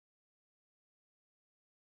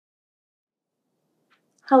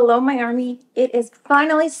Hello, my army. It is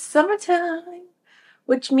finally summertime,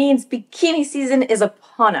 which means bikini season is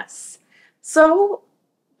upon us. So,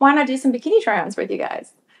 why not do some bikini try-ons with you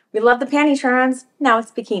guys? We love the panty try-ons, now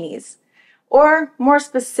it's bikinis. Or, more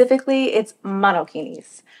specifically, it's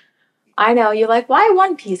monokinis. I know, you're like, why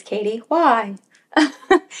one piece, Katie? Why?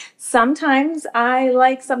 Sometimes I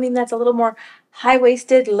like something that's a little more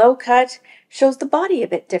high-waisted, low-cut, shows the body a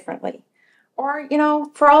bit differently. Or,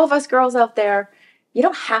 for all of us girls out there, you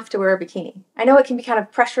don't have to wear a bikini. I know it can be kind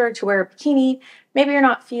of pressure to wear a bikini. Maybe you're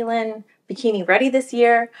not feeling bikini ready this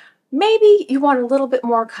year. Maybe you want a little bit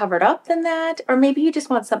more covered up than that, or maybe you just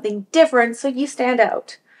want something different so you stand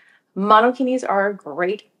out. Monokinis are a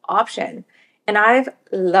great option, and I've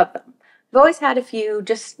loved them. I've always had a few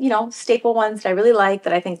just, staple ones that I really like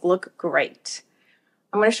that I think look great.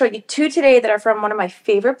 I'm going to show you two today that are from one of my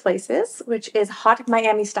favorite places, which is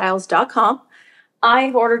hotmiamistyles.com.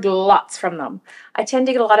 I've ordered lots from them. I tend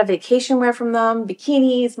to get a lot of vacation wear from them,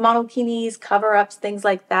 bikinis, monokinis, cover-ups, things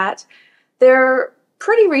like that. They're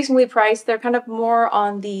pretty reasonably priced. They're kind of more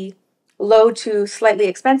on the low to slightly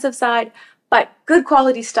expensive side, but good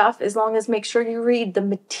quality stuff as long as make sure you read the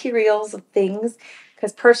materials of things,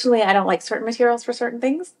 because personally I don't like certain materials for certain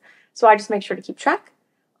things, so I just make sure to keep track.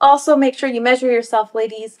 Also make sure you measure yourself,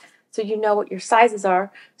 ladies, so you know what your sizes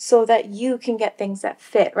are so that you can get things that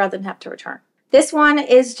fit rather than have to return. This one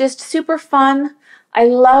is just super fun. I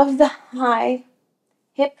love the high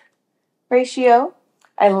hip ratio.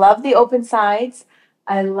 I love the open sides.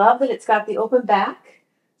 I love that it's got the open back,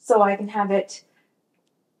 so I can have it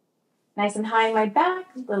nice and high in my back,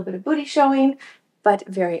 a little bit of booty showing, but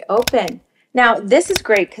very open. Now, this is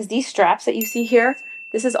great because these straps that you see here,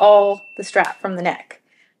 this is all the strap from the neck.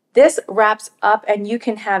 This wraps up and you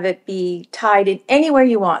can have it be tied in anywhere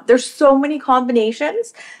you want. There's so many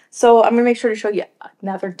combinations. So I'm going to make sure to show you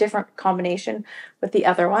another different combination with the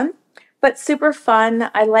other one. But super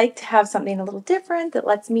fun. I like to have something a little different that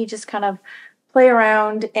lets me just kind of play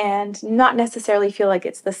around and not necessarily feel like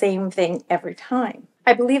it's the same thing every time.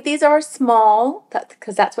 I believe these are small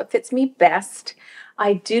because that's what fits me best.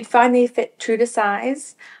 I did find they fit true to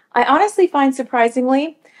size. I honestly find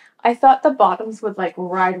surprisingly, I thought the bottoms would like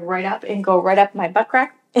ride right up and go right up my butt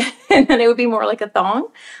crack and then it would be more like a thong.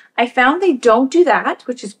 I found they don't do that,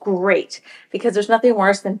 which is great because there's nothing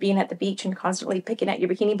worse than being at the beach and constantly picking at your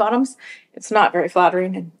bikini bottoms. It's not very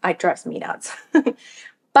flattering and it drives me nuts.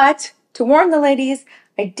 But to warn the ladies,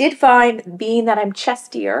 I did find, being that I'm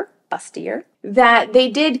chestier, bustier, that they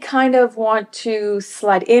did kind of want to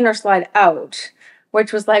slide in or slide out,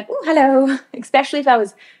 which was like, oh, hello, especially if I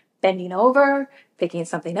was bending over, picking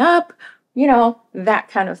something up, that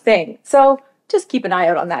kind of thing. So just keep an eye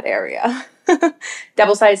out on that area.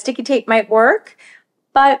 Double-sided sticky tape might work,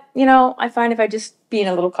 but, I find if I just being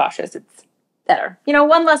a little cautious, it's better.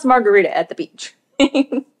 One less margarita at the beach.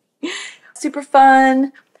 Super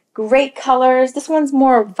fun, great colors. This one's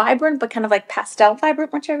more vibrant, but kind of like pastel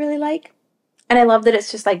vibrant, which I really like. And I love that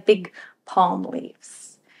it's just like big palm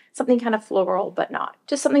leaves. Something kind of floral, but not.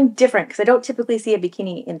 Just something different, because I don't typically see a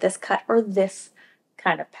bikini in this cut or this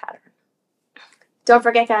kind of pattern. Don't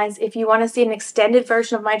forget, guys, if you want to see an extended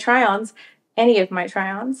version of my try-ons, any of my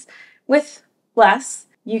try-ons, with less,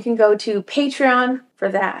 you can go to Patreon for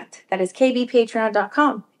that. That is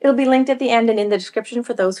kbpatreon.com. It'll be linked at the end and in the description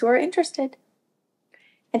for those who are interested.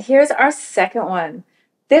 And here's our second one.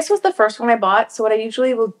 This was the first one I bought, so what I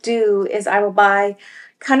usually will do is I will buy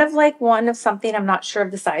kind of like one of something I'm not sure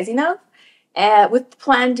of the sizing of, with the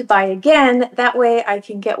plan to buy again. That way I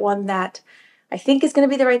can get one that I think is going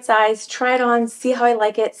to be the right size, try it on, see how I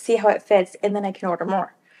like it, see how it fits, and then I can order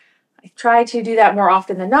more. I try to do that more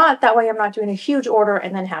often than not. That way I'm not doing a huge order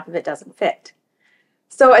and then half of it doesn't fit.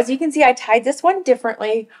 So as you can see, I tied this one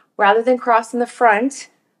differently. Rather than cross in the front,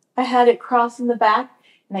 I had it cross in the back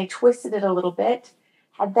and I twisted it a little bit.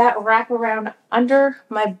 Had that wrap around under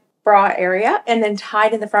my bra area and then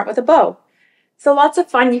tied in the front with a bow. So lots of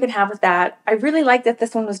fun you can have with that. I really like that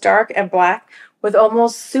this one was dark and black with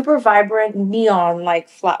almost super vibrant neon-like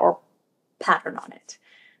flower pattern on it.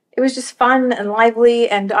 It was just fun and lively,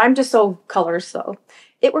 and I'm just so colors, so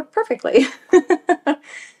it worked perfectly.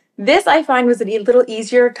 This I find was a little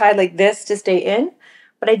easier tied like this to stay in,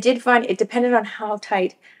 but I did find it depended on how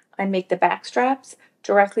tight I make the back straps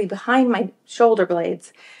directly behind my shoulder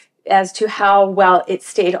blades as to how well it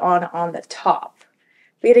stayed on the top.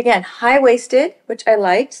 But again, high-waisted, which I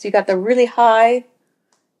liked. So you got the really high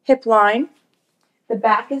hip line. The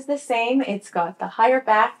back is the same. It's got the higher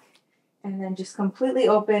back and then just completely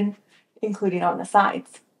open, including on the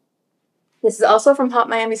sides. This is also from Hot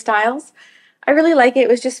Miami Styles. I really like it. It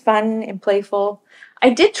was just fun and playful. I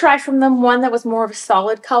did try from them one that was more of a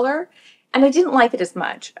solid color, and I didn't like it as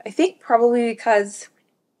much. I think probably because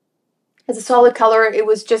as a solid color, it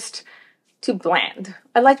was just too bland.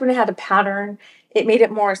 I liked when it had a pattern. It made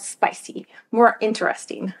it more spicy, more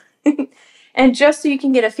interesting. And just so you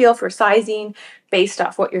can get a feel for sizing based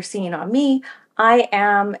off what you're seeing on me, I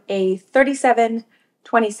am a 37,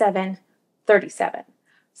 27, 37.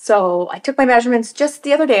 So I took my measurements just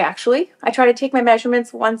the other day, actually. I try to take my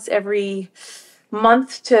measurements once every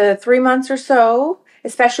month to 3 months or so,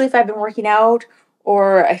 especially if I've been working out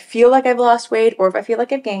or I feel like I've lost weight or if I feel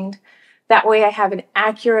like I've gained. That way I have an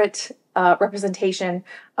accurate representation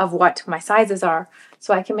of what my sizes are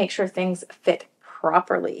so I can make sure things fit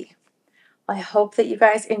properly. I hope that you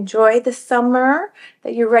guys enjoy the summer,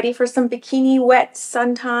 that you're ready for some bikini wet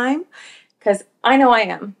sun time, because I know I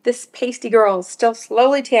am. This pasty girl is still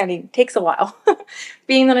slowly tanning. It takes a while.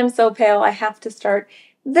 Being that I'm so pale, I have to start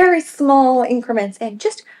very small increments and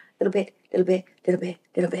just little bit, little bit, little bit,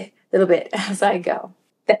 little bit, little bit as I go.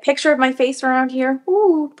 That picture of my face around here,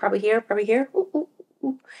 ooh, probably here, probably here, ooh, ooh,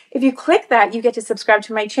 ooh. If you click that, you get to subscribe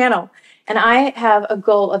to my channel. And I have a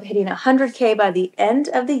goal of hitting 100K by the end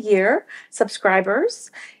of the year,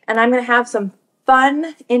 subscribers. And I'm going to have some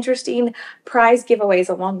fun, interesting prize giveaways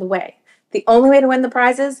along the way. The only way to win the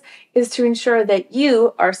prizes is to ensure that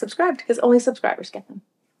you are subscribed, because only subscribers get them.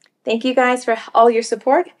 Thank you guys for all your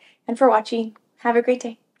support and for watching. Have a great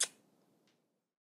day.